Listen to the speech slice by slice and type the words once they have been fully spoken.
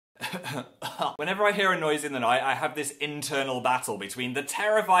Whenever I hear a noise in the night, I have this internal battle between the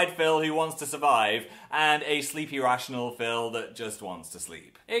terrified Phil who wants to survive and a sleepy rational Phil that just wants to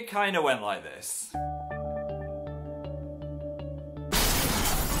sleep. It kinda went like this.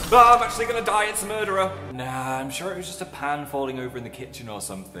 I'm actually gonna die, it's a murderer. Nah, I'm sure it was just a pan falling over in the kitchen or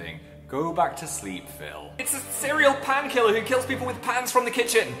something. Go back to sleep, Phil. It's a serial pan killer who kills people with pans from the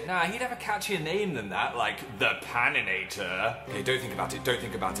kitchen. Nah, he'd have a catchier name than that, like the Paninator. Okay, don't think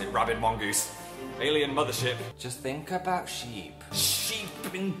about it, Rabbit Mongoose. Alien mothership. Just think about sheep. Sheep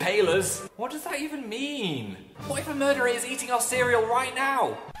impalers? What does that even mean? What if a murderer is eating our cereal right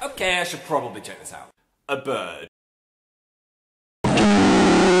now? Okay, I should probably check this out. A bird.